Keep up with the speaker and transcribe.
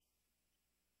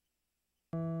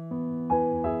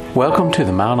Welcome to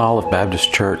the Mount Olive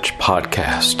Baptist Church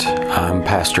podcast. I'm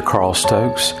Pastor Carl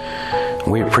Stokes.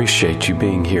 We appreciate you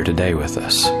being here today with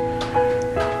us.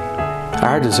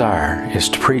 Our desire is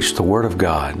to preach the Word of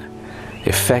God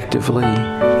effectively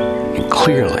and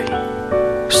clearly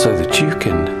so that you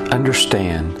can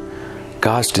understand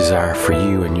God's desire for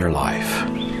you in your life.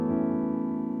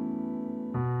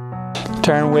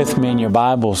 Turn with me in your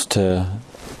Bibles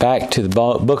back to the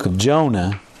book of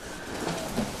Jonah.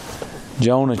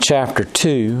 Jonah chapter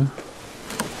 2.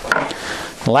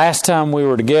 Last time we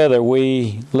were together,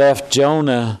 we left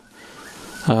Jonah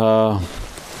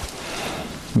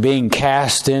being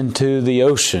cast into the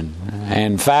ocean.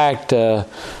 In fact,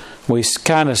 we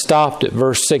kind of stopped at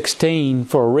verse 16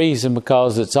 for a reason,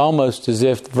 because it's almost as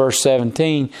if verse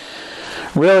 17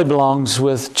 really belongs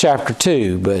with chapter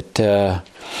 2. But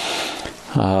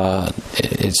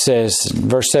it says,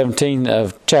 verse 17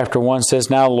 of chapter 1 says,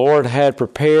 "Now the Lord had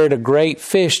prepared a great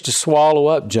fish to swallow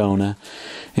up Jonah,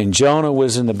 and Jonah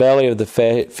was in the belly of the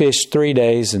fish 3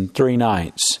 days and 3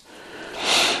 nights.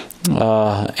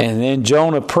 And then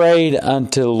Jonah prayed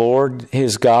unto the Lord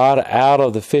his God out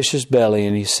of the fish's belly,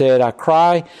 and he said, I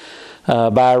cry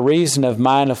by reason of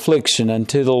mine affliction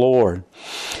unto the Lord,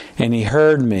 and he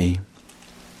heard me.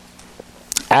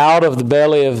 Out of the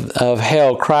belly of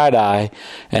hell cried I,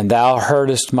 and thou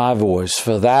heardest my voice.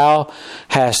 For thou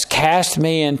hast cast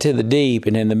me into the deep,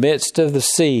 and in the midst of the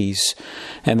seas,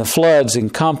 and the floods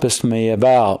encompassed me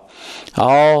about.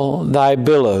 All thy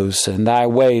billows and thy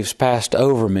waves passed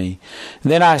over me.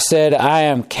 Then I said, I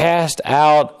am cast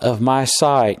out of my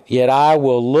sight, yet I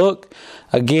will look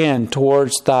again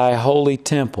towards thy holy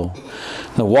temple.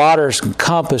 The waters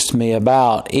encompassed me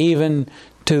about, even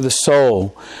to the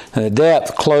soul, and the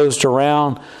depth closed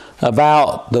around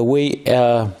about,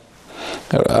 and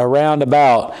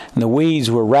the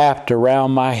weeds were wrapped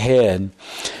around my head.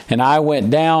 And I went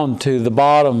down to the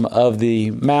bottom of the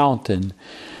mountain,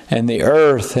 and the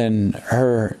earth and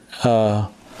her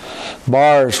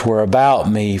bars were about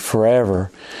me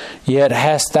forever. Yet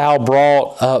hast thou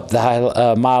brought up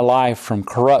my life from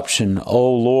corruption,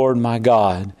 O Lord my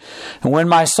God. And when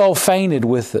my soul fainted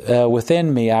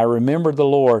within me, I remembered the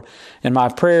Lord, and my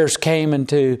prayers came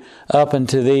up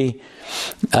unto thee,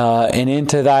 and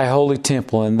into thy holy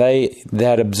temple. And they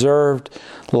that observed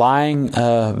lying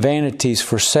vanities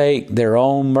forsake their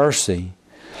own mercy.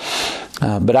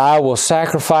 But I will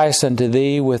sacrifice unto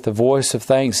thee with the voice of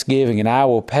thanksgiving, and I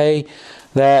will pay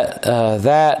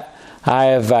that I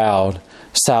have vowed.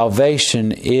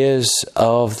 Salvation is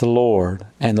of the Lord.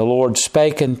 And the Lord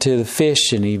spake unto the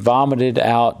fish, and he vomited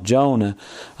out Jonah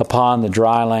upon the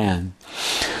dry land."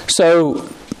 So,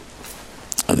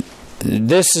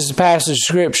 this is a passage of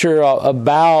Scripture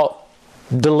about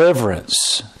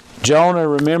deliverance. Jonah,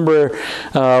 remember,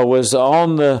 was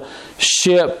on the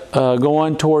ship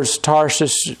going towards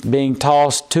Tarshish, being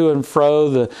tossed to and fro.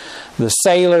 The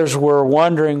sailors were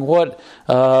wondering what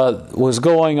was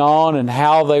going on and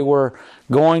how they were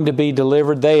going to be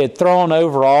delivered. They had thrown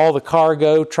over all the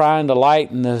cargo trying to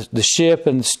lighten the ship,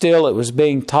 and still it was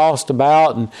being tossed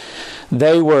about, and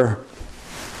they were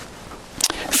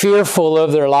fearful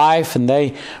of their life, and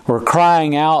they were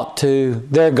crying out to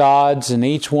their gods, and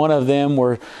each one of them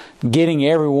were getting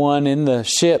everyone in the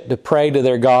ship to pray to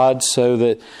their gods so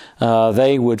that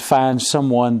they would find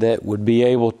someone that would be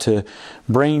able to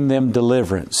bring them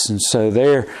deliverance. And so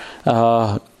they're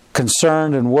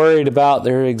concerned and worried about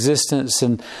their existence,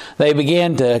 and they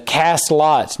began to cast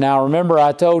lots. Now remember,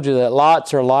 I told you that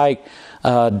lots are like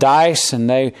dice, and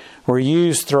they were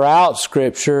used throughout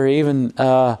Scripture, even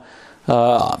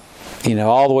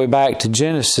all the way back to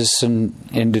Genesis,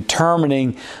 in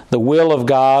determining the will of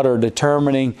God, or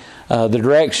determining the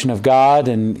direction of God,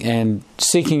 and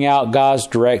seeking out God's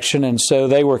direction. And so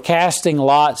they were casting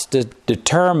lots to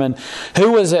determine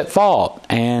who was at fault.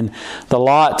 And the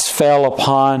lots fell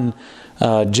upon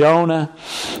Jonah.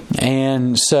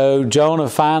 And so Jonah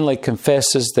finally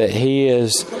confesses that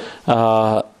he's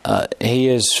a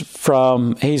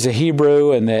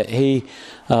Hebrew, and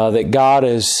that God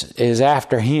is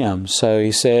after him. So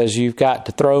he says, you've got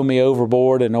to throw me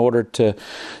overboard in order to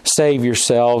save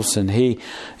yourselves. And he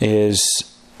is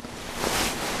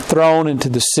thrown into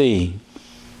the sea.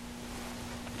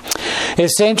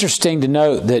 It's interesting to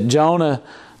note that Jonah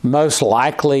most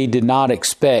likely did not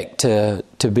expect to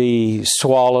be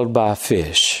swallowed by a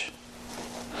fish.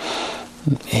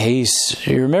 You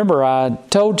remember I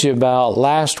told you about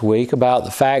last week about the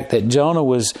fact that Jonah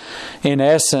was in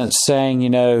essence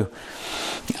saying,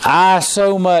 I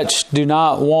so much do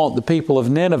not want the people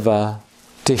of Nineveh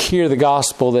to hear the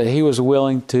gospel that he was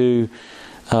willing to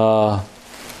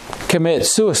commit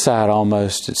suicide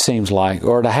almost, it seems like,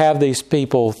 or to have these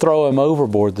people throw him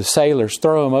overboard, the sailors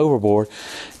throw him overboard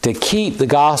to keep the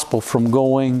gospel from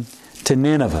going to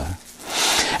Nineveh.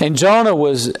 And Jonah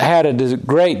had a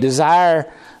great desire,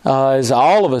 as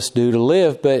all of us do, to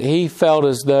live, but he felt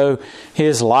as though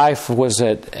his life was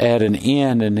at an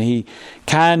end. And he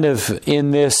kind of,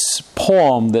 in this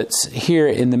poem that's here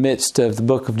in the midst of the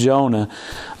book of Jonah,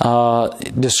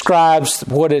 describes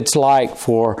what it's like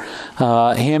for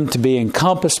him to be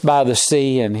encompassed by the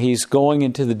sea, and he's going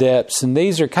into the depths. And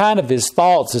these are kind of his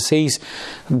thoughts as he's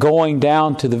going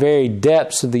down to the very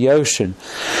depths of the ocean,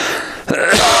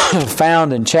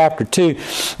 found in chapter 2.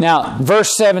 Now,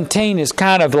 verse 17 is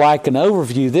kind of like an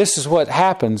overview. This is what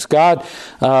happens. God,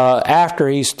 after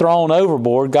he's thrown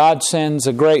overboard, God sends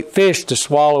a great fish to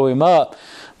swallow him up.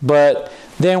 But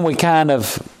then we kind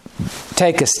of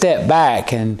take a step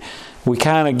back and we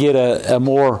kind of get a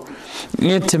more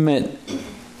intimate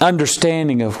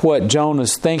understanding of what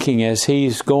Jonah's thinking as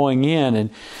he's going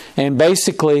in. And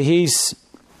basically he's,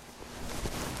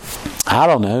 I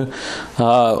don't know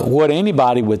what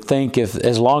anybody would think if,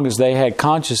 as long as they had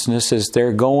consciousness, as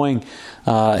they're going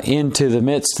into the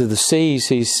midst of the seas,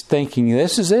 he's thinking,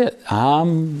 this is it.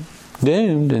 I'm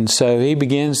doomed. And so he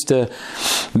begins to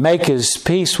make his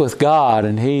peace with God,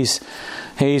 and he's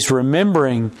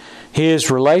remembering his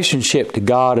relationship to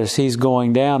God as he's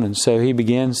going down. And so he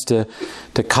begins to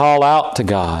call out to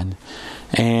God.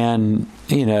 And,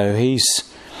 he's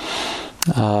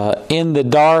in the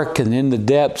dark and in the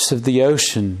depths of the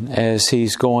ocean as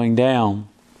he's going down.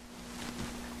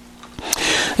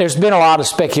 There's been a lot of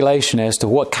speculation as to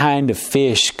what kind of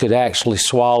fish could actually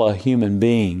swallow a human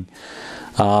being.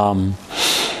 And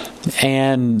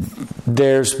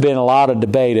there's been a lot of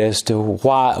debate as to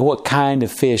what kind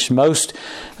of fish. Most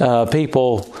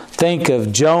people think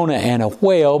of Jonah and a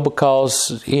whale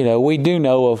because, we do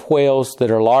know of whales that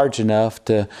are large enough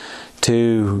to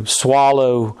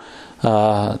swallow,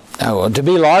 to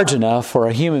be large enough for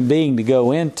a human being to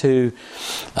go into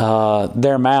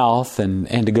their mouth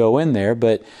and to go in there.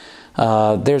 But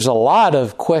there's a lot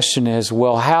of question as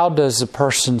well, how does a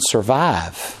person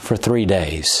survive for 3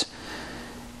 days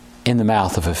in the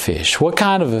mouth of a fish? What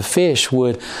kind of a fish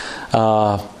would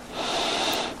not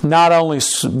only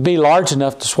be large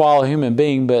enough to swallow a human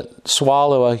being, but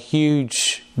swallow a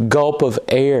huge gulp of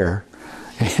air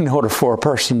in order for a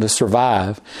person to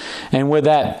survive? And with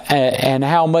that, and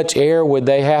how much air would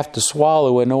they have to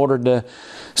swallow in order to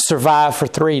survive for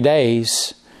 3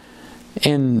 days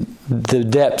in the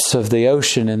depths of the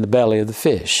ocean in the belly of the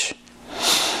fish?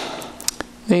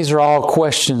 These are all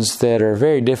questions that are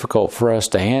very difficult for us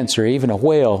to answer. Even a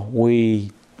whale,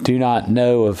 we do not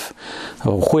know of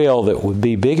a whale that would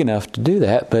be big enough to do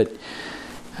that, but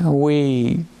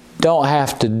we don't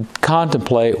have to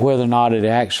contemplate whether or not it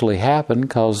actually happened,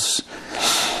 because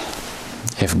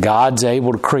if God's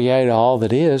able to create all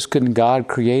that is, couldn't God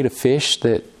create a fish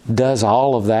that does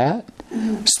all of that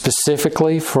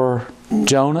specifically for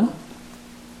Jonah?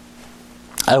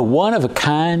 A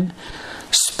one-of-a-kind,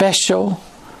 special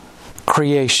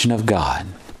creation of God.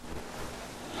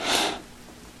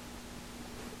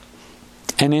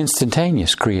 An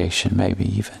instantaneous creation, maybe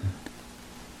even.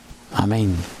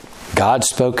 God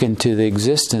spoke into the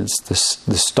existence, the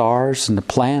stars and the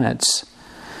planets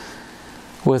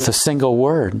with a single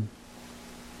word.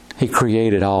 He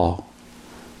created all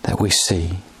that we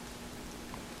see.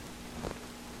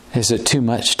 Is it too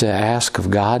much to ask of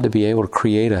God to be able to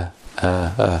create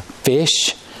a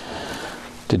fish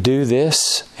to do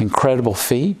this incredible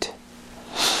feat?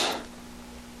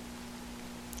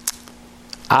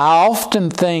 I often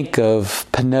think of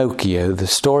Pinocchio, the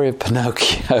story of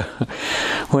Pinocchio,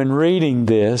 when reading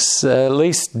this, at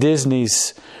least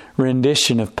Disney's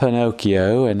rendition of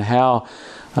Pinocchio, and how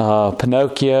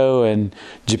Pinocchio and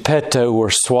Geppetto were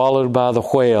swallowed by the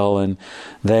whale, and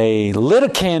they lit a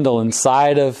candle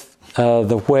inside of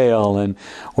the whale and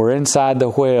were inside the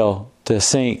whale to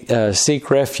seek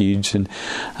refuge. And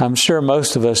I'm sure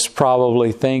most of us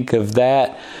probably think of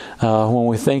that when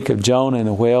we think of Jonah and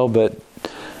the whale, but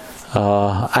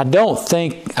I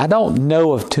don't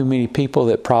know of too many people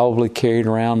that probably carried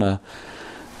around a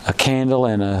candle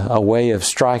and a way of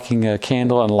striking a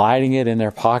candle and lighting it in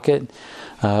their pocket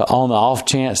on the off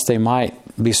chance they might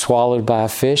be swallowed by a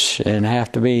fish and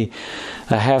have to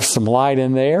have some light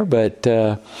in there. But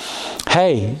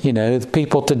hey, the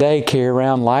people today carry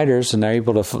around lighters and they're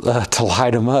able to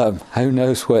light them up. Who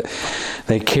knows what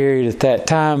they carried at that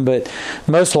time? But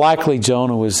most likely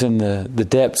Jonah was in the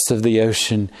depths of the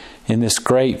ocean in this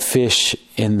great fish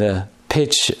in the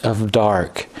pitch of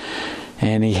dark.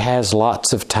 And he has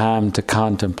lots of time to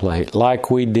contemplate, like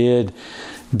we did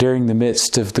during the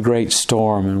midst of the great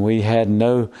storm, and we had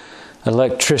no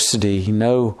electricity,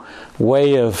 no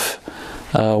way of,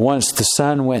 once the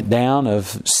sun went down,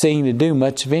 of seeing to do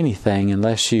much of anything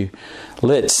unless you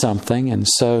lit something. And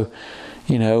so,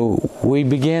 we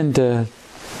begin to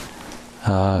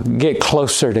get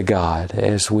closer to God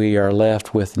as we are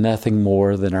left with nothing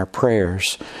more than our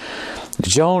prayers.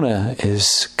 Jonah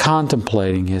is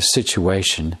contemplating his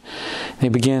situation. He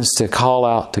begins to call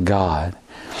out to God.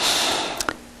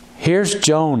 Here's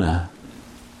Jonah.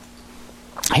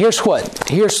 Here's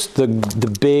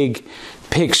the big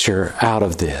picture out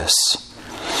of this.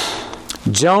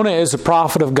 Jonah is a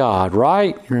prophet of God,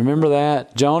 right? Remember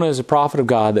that? Jonah is a prophet of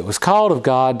God that was called of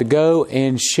God to go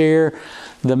and share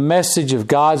the message of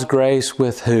God's grace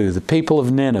with who? The people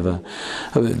of Nineveh.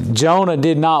 Jonah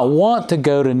did not want to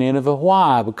go to Nineveh.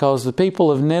 Why? Because the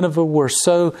people of Nineveh were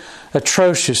so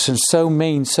atrocious and so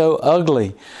mean, so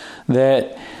ugly,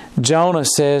 that Jonah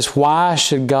says, why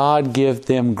should God give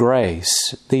them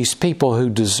grace? These people who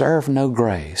deserve no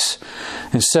grace.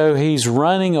 And so he's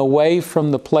running away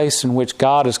from the place in which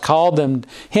God has called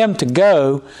him to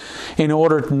go in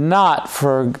order not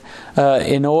for,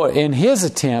 in his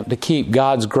attempt to keep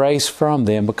God's grace from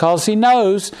them, because he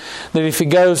knows that if he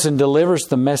goes and delivers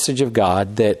the message of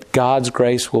God, that God's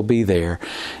grace will be there.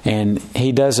 And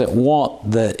he doesn't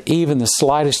want even the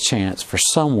slightest chance for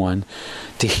someone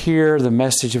to hear the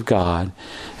message of God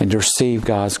and to receive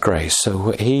God's grace.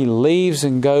 So he leaves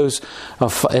and goes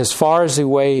as far as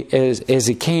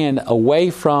he can away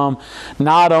from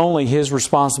not only his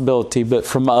responsibility, but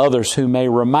from others who may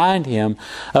remind him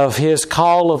of his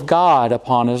call of God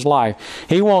upon his life.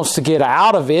 He wants to get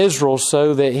out of Israel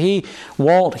so that he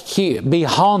won't be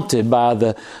haunted by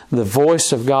the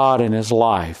voice of God in his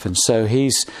life. And so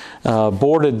he's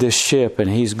boarded this ship, and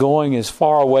he's going as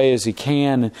far away as he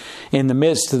can. In the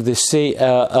midst of the sea,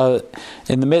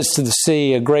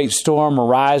 a great storm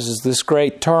arises, this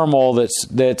great turmoil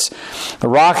that's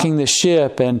rocking the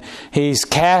ship, and he's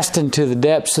cast into the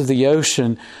depths of the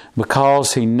ocean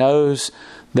because he knows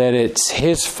that it's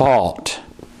his fault.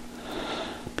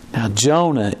 Now,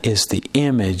 Jonah is the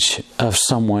image of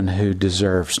someone who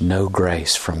deserves no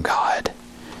grace from God.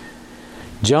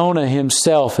 Jonah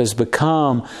himself has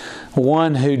become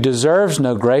one who deserves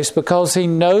no grace because he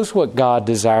knows what God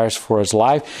desires for his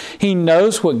life. He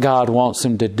knows what God wants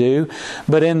him to do.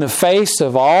 But in the face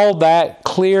of all that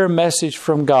clear message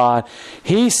from God,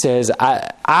 he says,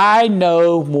 I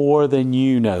know more than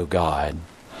you know, God.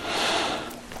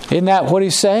 Isn't that what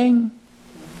he's saying?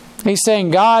 He's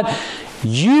saying, God,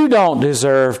 you don't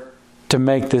deserve to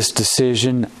make this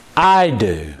decision. I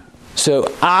do.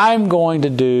 So I'm going to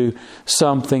do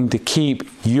something to keep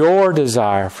your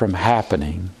desire from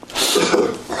happening.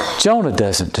 Jonah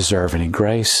doesn't deserve any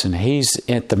grace, and he's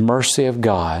at the mercy of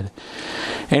God.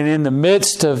 And in the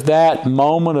midst of that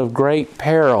moment of great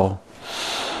peril,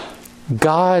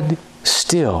 God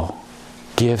still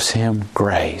gives him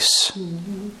grace.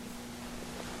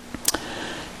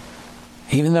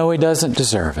 Even though he doesn't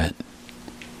deserve it.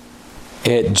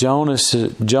 At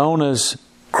Jonah's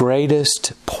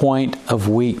greatest point of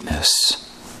weakness,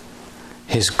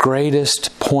 his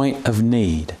greatest point of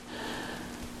need,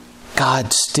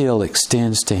 God still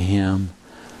extends to him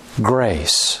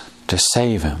grace to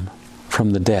save him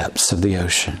from the depths of the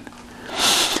ocean.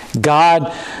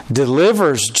 God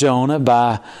delivers Jonah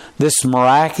by this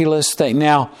miraculous thing.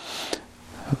 Now,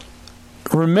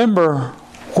 remember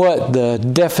what the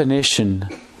definition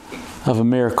of a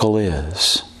miracle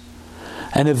is.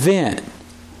 An event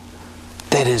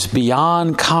that is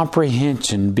beyond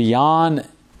comprehension, beyond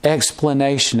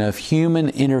explanation of human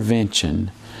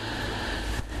intervention.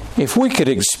 If we could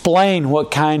explain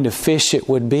what kind of fish it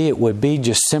would be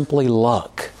just simply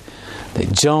luck.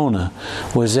 That Jonah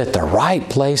was at the right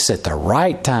place at the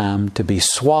right time to be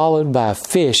swallowed by a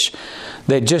fish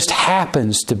that just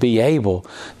happens to be able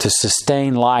to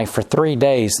sustain life for 3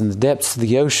 days in the depths of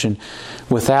the ocean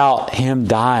without him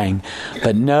dying.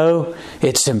 But no,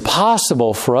 it's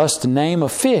impossible for us to name a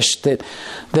fish that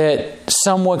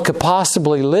someone could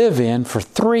possibly live in for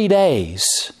 3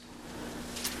 days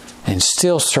and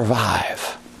still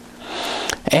survive.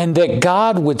 And that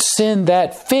God would send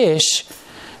that fish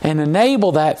and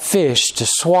enable that fish to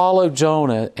swallow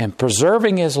Jonah and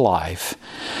preserving his life.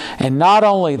 And not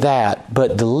only that,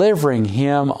 but delivering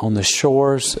him on the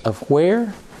shores of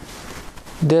where?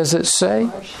 Does it say?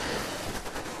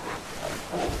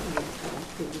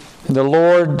 The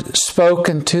Lord spoke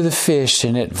unto the fish,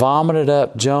 and it vomited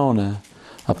up Jonah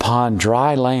upon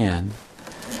dry land.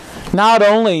 Not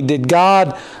only did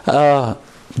God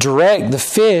direct the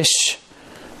fish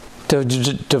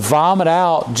to vomit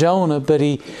out Jonah, but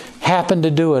He happened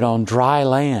to do it on dry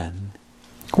land?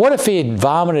 What if he had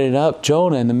vomited up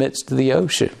Jonah in the midst of the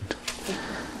ocean?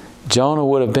 Jonah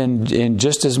would have been in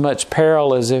just as much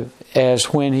peril as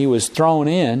when he was thrown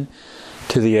in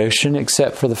to the ocean,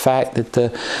 except for the fact that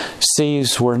the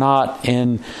seas were not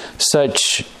in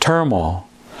such turmoil.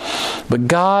 But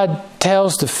God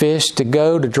tells the fish to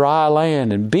go to dry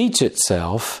land and beach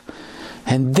itself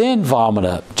and then vomit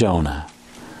up Jonah,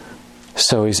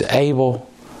 so he's able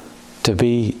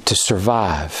to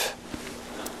survive.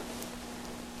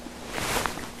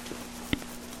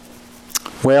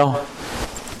 Well,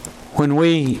 when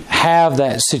we have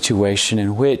that situation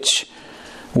in which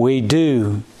we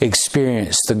do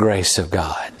experience the grace of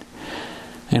God,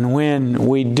 and when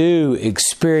we do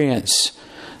experience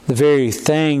the very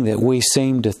thing that we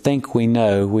seem to think we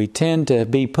know, we tend to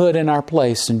be put in our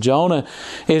place. And Jonah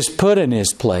is put in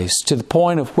his place to the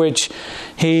point of which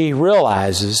he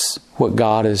realizes what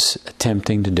God is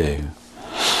attempting to do.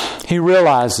 He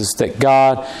realizes that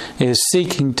God is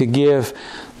seeking to give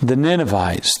the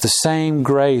Ninevites the same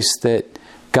grace that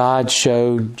God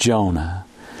showed Jonah,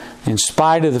 in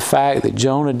spite of the fact that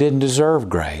Jonah didn't deserve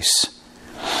grace.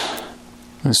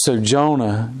 And so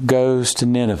Jonah goes to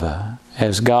Nineveh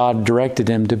as God directed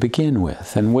him to begin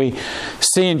with. And we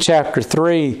see in chapter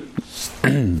 3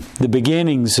 the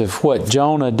beginnings of what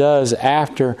Jonah does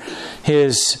after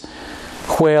his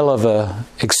whale of a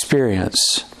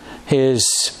experience, his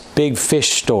big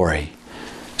fish story,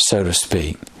 so to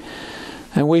speak.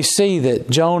 And we see that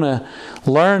Jonah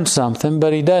learned something,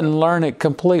 but he doesn't learn it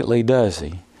completely, does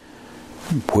he?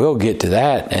 We'll get to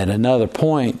that at another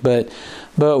point. But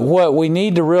what we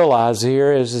need to realize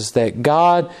here is that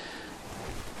God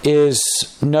is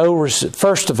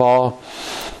first of all,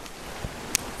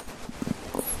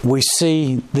 we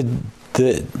see the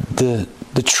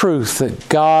truth that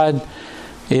God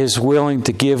is willing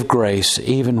to give grace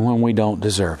even when we don't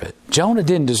deserve it. Jonah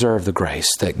didn't deserve the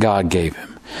grace that God gave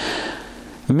him.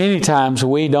 Many times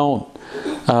we don't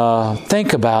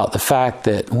think about the fact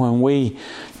that when we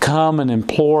come and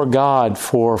implore God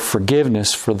for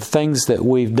forgiveness for the things that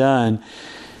we've done,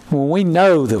 when we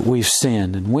know that we've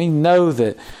sinned and we know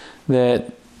that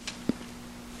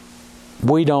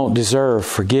we don't deserve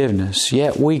forgiveness,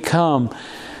 yet we come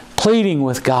pleading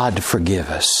with God to forgive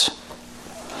us.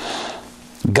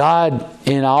 God,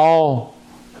 in all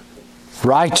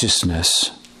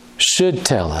righteousness, should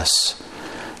tell us,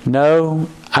 no,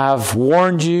 I've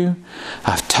warned you,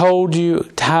 I've told you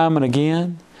time and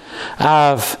again,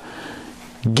 I've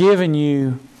given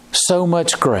you so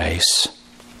much grace,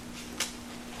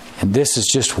 and this is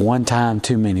just one time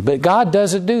too many. But God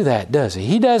doesn't do that, does He?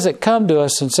 He doesn't come to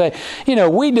us and say,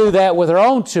 we do that with our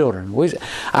own children.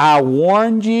 I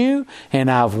warned you,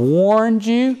 and I've warned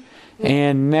you,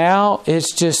 and now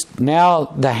now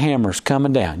the hammer's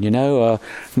coming down.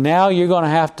 Now you're going to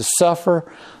have to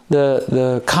suffer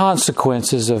the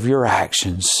consequences of your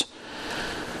actions.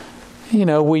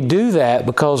 We do that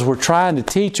because we're trying to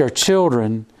teach our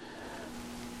children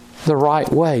the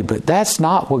right way, but that's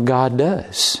not what God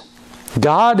does.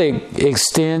 God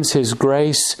extends His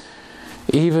grace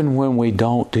even when we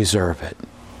don't deserve it.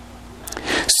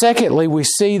 Secondly, we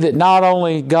see that not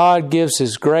only God gives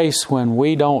His grace when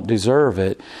we don't deserve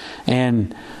it,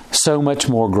 and so much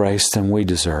more grace than we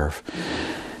deserve.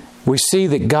 We see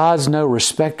that God's no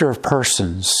respecter of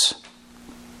persons.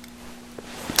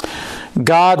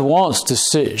 God wants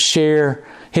to share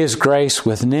His grace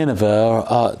with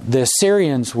Nineveh. The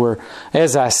Assyrians were,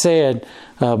 as I said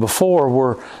before,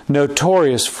 were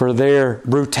notorious for their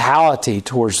brutality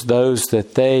towards those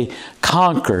that they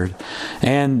conquered.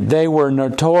 And they were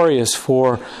notorious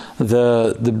for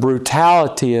the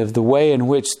brutality of the way in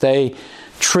which they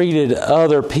treated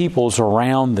other peoples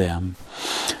around them.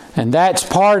 And that's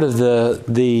part of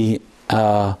the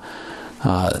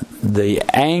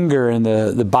anger and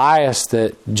the bias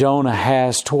that Jonah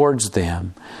has towards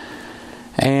them.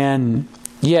 And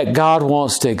yet God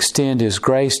wants to extend His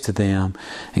grace to them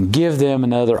and give them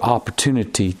another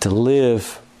opportunity to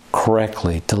live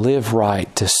correctly, to live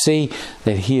right, to see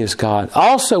that He is God.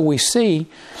 Also, we see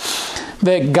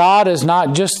that God is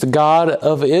not just the God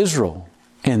of Israel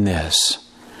in this.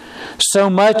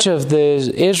 So much of the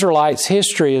Israelites'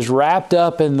 history is wrapped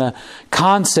up in the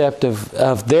concept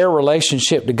of their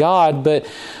relationship to God, but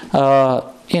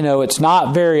it's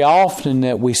not very often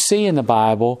that we see in the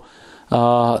Bible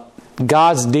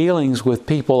God's dealings with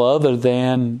people other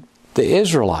than the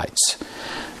Israelites.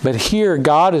 But here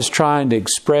God is trying to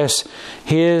express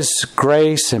His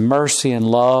grace and mercy and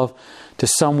love to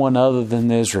someone other than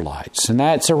the Israelites. And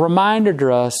that's a reminder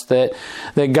to us that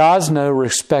God's no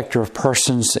respecter of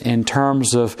persons in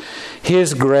terms of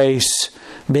His grace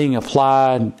being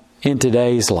applied in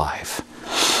today's life.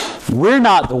 We're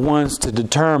not the ones to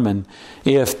determine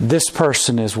if this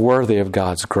person is worthy of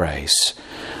God's grace,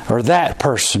 or that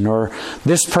person, or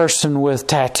this person with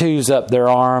tattoos up their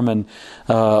arm and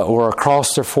or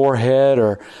across their forehead,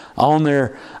 or on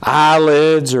their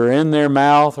eyelids, or in their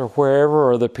mouth, or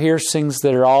wherever, or the piercings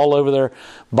that are all over their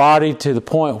body to the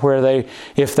point where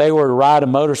if they were to ride a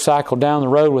motorcycle down the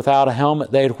road without a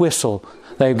helmet, they'd whistle.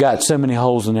 They've got so many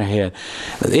holes in their head.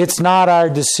 It's not our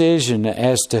decision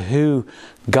as to who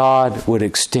God would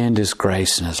extend His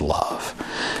grace and His love.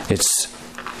 It's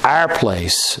our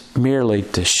place merely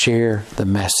to share the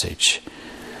message.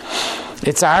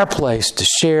 It's our place to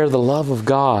share the love of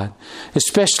God,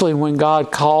 especially when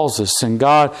God calls us and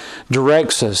God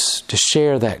directs us to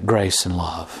share that grace and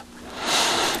love.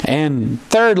 And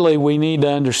thirdly, we need to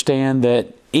understand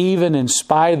that even in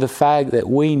spite of the fact that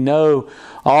we know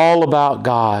all about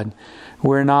God,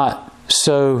 we're not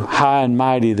so high and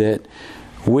mighty that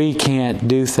we can't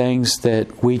do things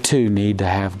that we too need to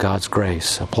have God's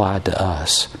grace applied to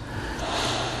us.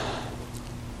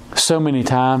 So many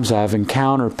times I've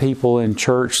encountered people in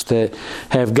church that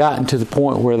have gotten to the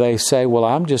point where they say, well,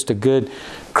 I'm just a good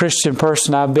Christian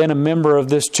person. I've been a member of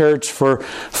this church for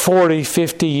 40,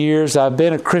 50 years. I've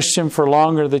been a Christian for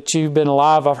longer than you've been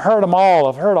alive. I've heard them all.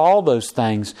 I've heard all those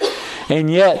things. And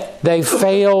yet they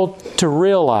failed to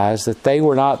realize that they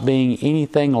were not being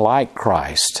anything like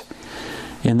Christ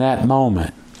in that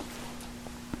moment.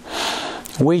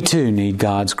 We too need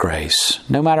God's grace,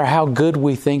 no matter how good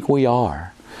we think we are.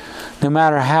 No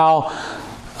matter how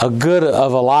good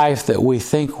of a life that we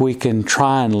think we can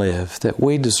try and live, that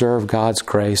we deserve God's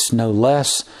grace no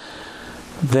less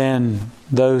than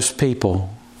those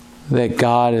people that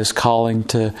God is calling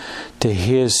to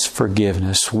His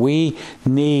forgiveness. We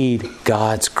need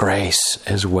God's grace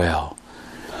as well.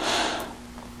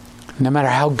 No matter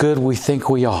how good we think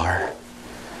we are,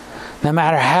 no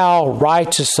matter how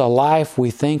righteous a life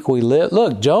we think we live.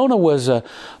 Look, Jonah was a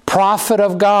prophet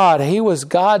of God. He was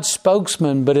God's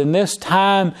spokesman. But in this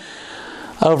time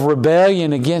of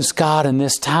rebellion against God, in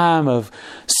this time of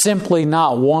simply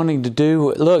not wanting to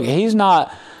do... Look, he's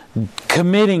not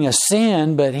committing a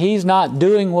sin, but he's not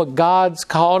doing what God's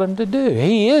called him to do.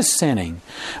 He is sinning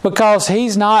because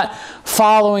he's not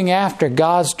following after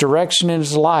God's direction in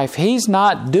his life. He's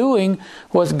not doing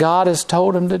what God has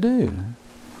told him to do.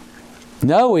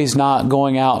 No, he's not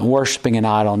going out and worshiping an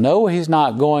idol. No, he's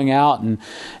not going out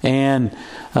and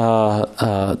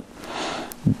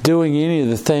doing any of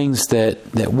the things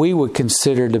that we would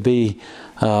consider to be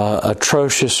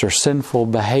atrocious or sinful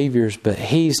behaviors. But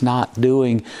he's not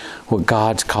doing what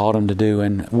God's called him to do.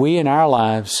 And we in our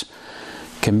lives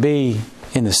can be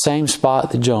in the same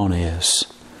spot that Jonah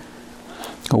is.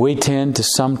 We tend to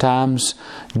sometimes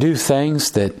do things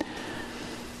that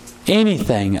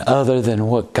anything other than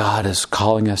what God is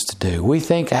calling us to do. We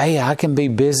think, hey, I can be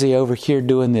busy over here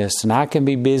doing this, and I can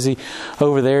be busy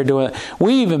over there doing it.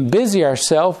 We even busy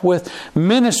ourselves with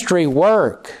ministry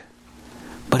work.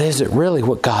 But is it really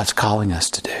what God's calling us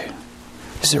to do?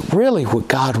 Is it really what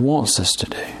God wants us to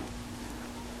do?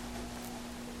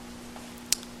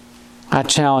 I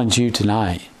challenge you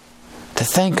tonight to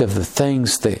think of the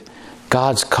things that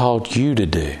God's called you to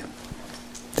do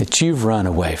that you've run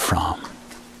away from.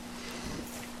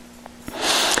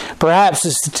 Perhaps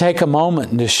it's to take a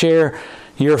moment and to share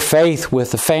your faith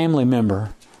with a family member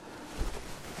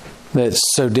that's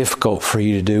so difficult for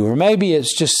you to do. Or maybe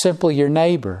it's just simply your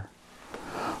neighbor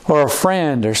or a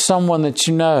friend or someone that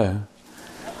you know.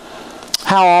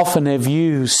 How often have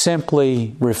you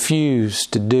simply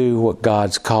refused to do what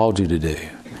God's called you to do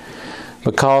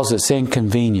because it's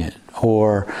inconvenient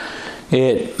or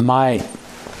it might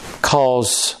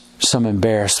cause some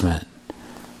embarrassment,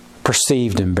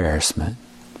 perceived embarrassment?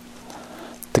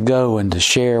 To go and to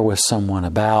share with someone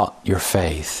about your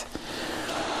faith.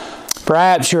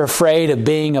 Perhaps you're afraid of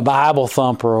being a Bible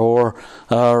thumper or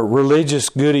a religious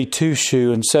goody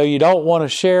two-shoe, and so you don't want to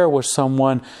share with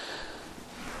someone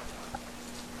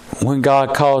when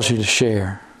God calls you to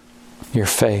share your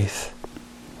faith.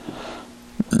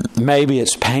 Maybe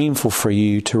it's painful for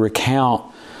you to recount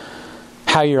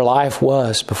how your life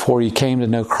was before you came to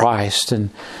know Christ, and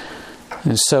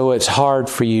so it's hard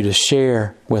for you to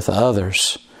share with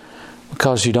others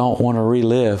because you don't want to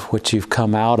relive what you've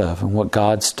come out of and what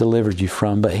God's delivered you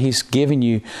from. But He's given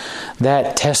you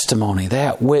that testimony,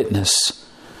 that witness,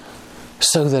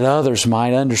 so that others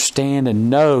might understand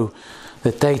and know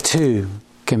that they too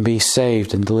can be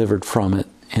saved and delivered from it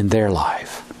in their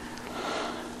life.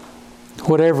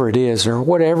 Whatever it is, or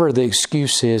whatever the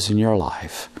excuse is in your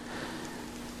life,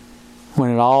 when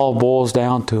it all boils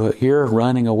down to it, you're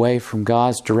running away from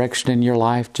God's direction in your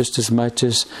life just as much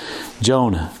as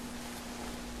Jonah.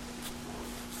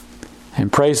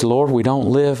 And praise the Lord, we don't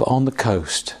live on the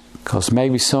coast, because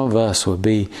maybe some of us would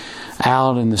be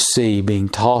out in the sea, being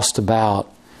tossed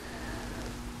about,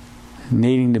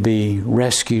 needing to be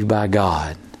rescued by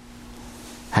God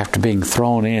after being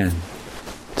thrown in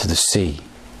to the sea.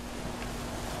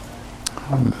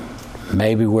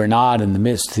 Maybe we're not in the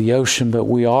midst of the ocean, but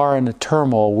we are in a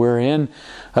turmoil. We're in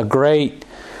a great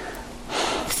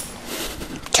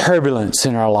turbulence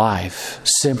in our life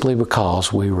simply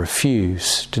because we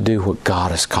refuse to do what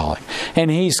God is calling.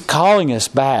 And He's calling us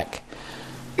back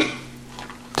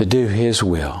to do His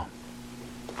will.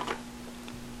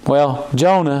 Well,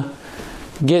 Jonah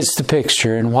gets the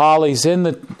picture, and while he's in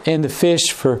the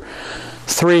fish for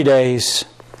 3 days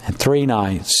and 3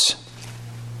 nights,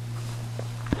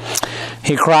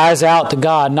 he cries out to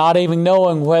God, not even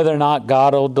knowing whether or not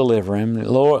God will deliver him.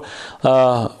 Lord,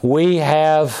 we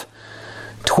have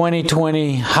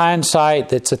 20/20 hindsight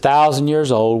that's 1,000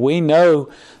 years old. We know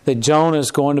that Jonah is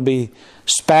going to be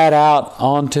spat out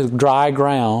onto dry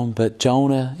ground, but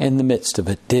Jonah, in the midst of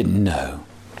it, didn't know.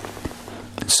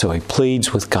 So he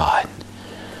pleads with God.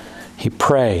 He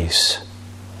prays.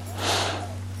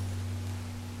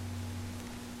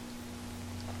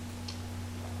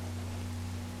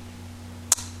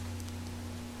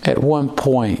 At one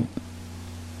point,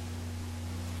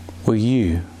 will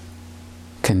you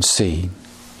concede?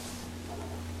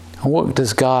 What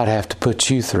does God have to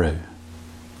put you through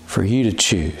for you to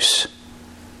choose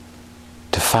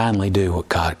to finally do what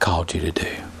God called you to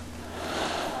do?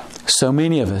 So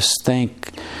many of us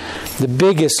think, the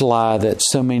biggest lie that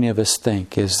so many of us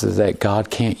think is that God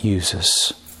can't use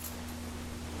us,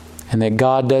 and that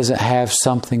God doesn't have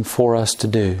something for us to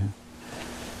do.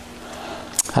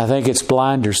 I think it's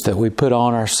blinders that we put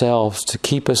on ourselves to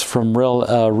keep us from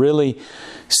really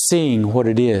seeing what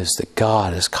it is that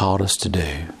God has called us to do.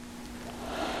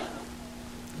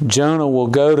 Jonah will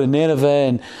go to Nineveh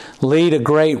and lead a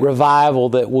great revival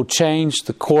that will change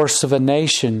the course of a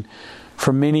nation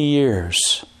for many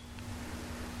years.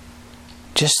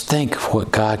 Just think of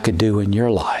what God could do in your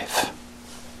life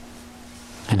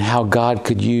and how God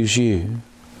could use you.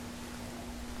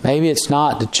 Maybe it's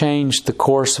not to change the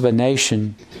course of a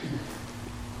nation.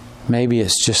 Maybe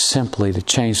it's just simply to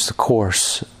change the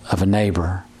course of a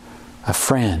neighbor, a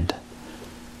friend,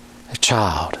 a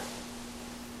child,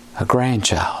 a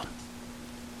grandchild,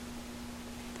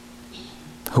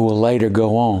 who will later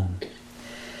go on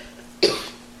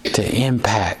to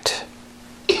impact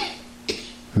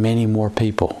many more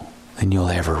people than you'll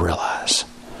ever realize.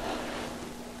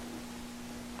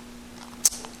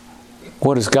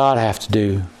 What does God have to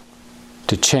do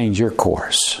to change your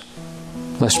course?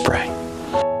 Let's pray.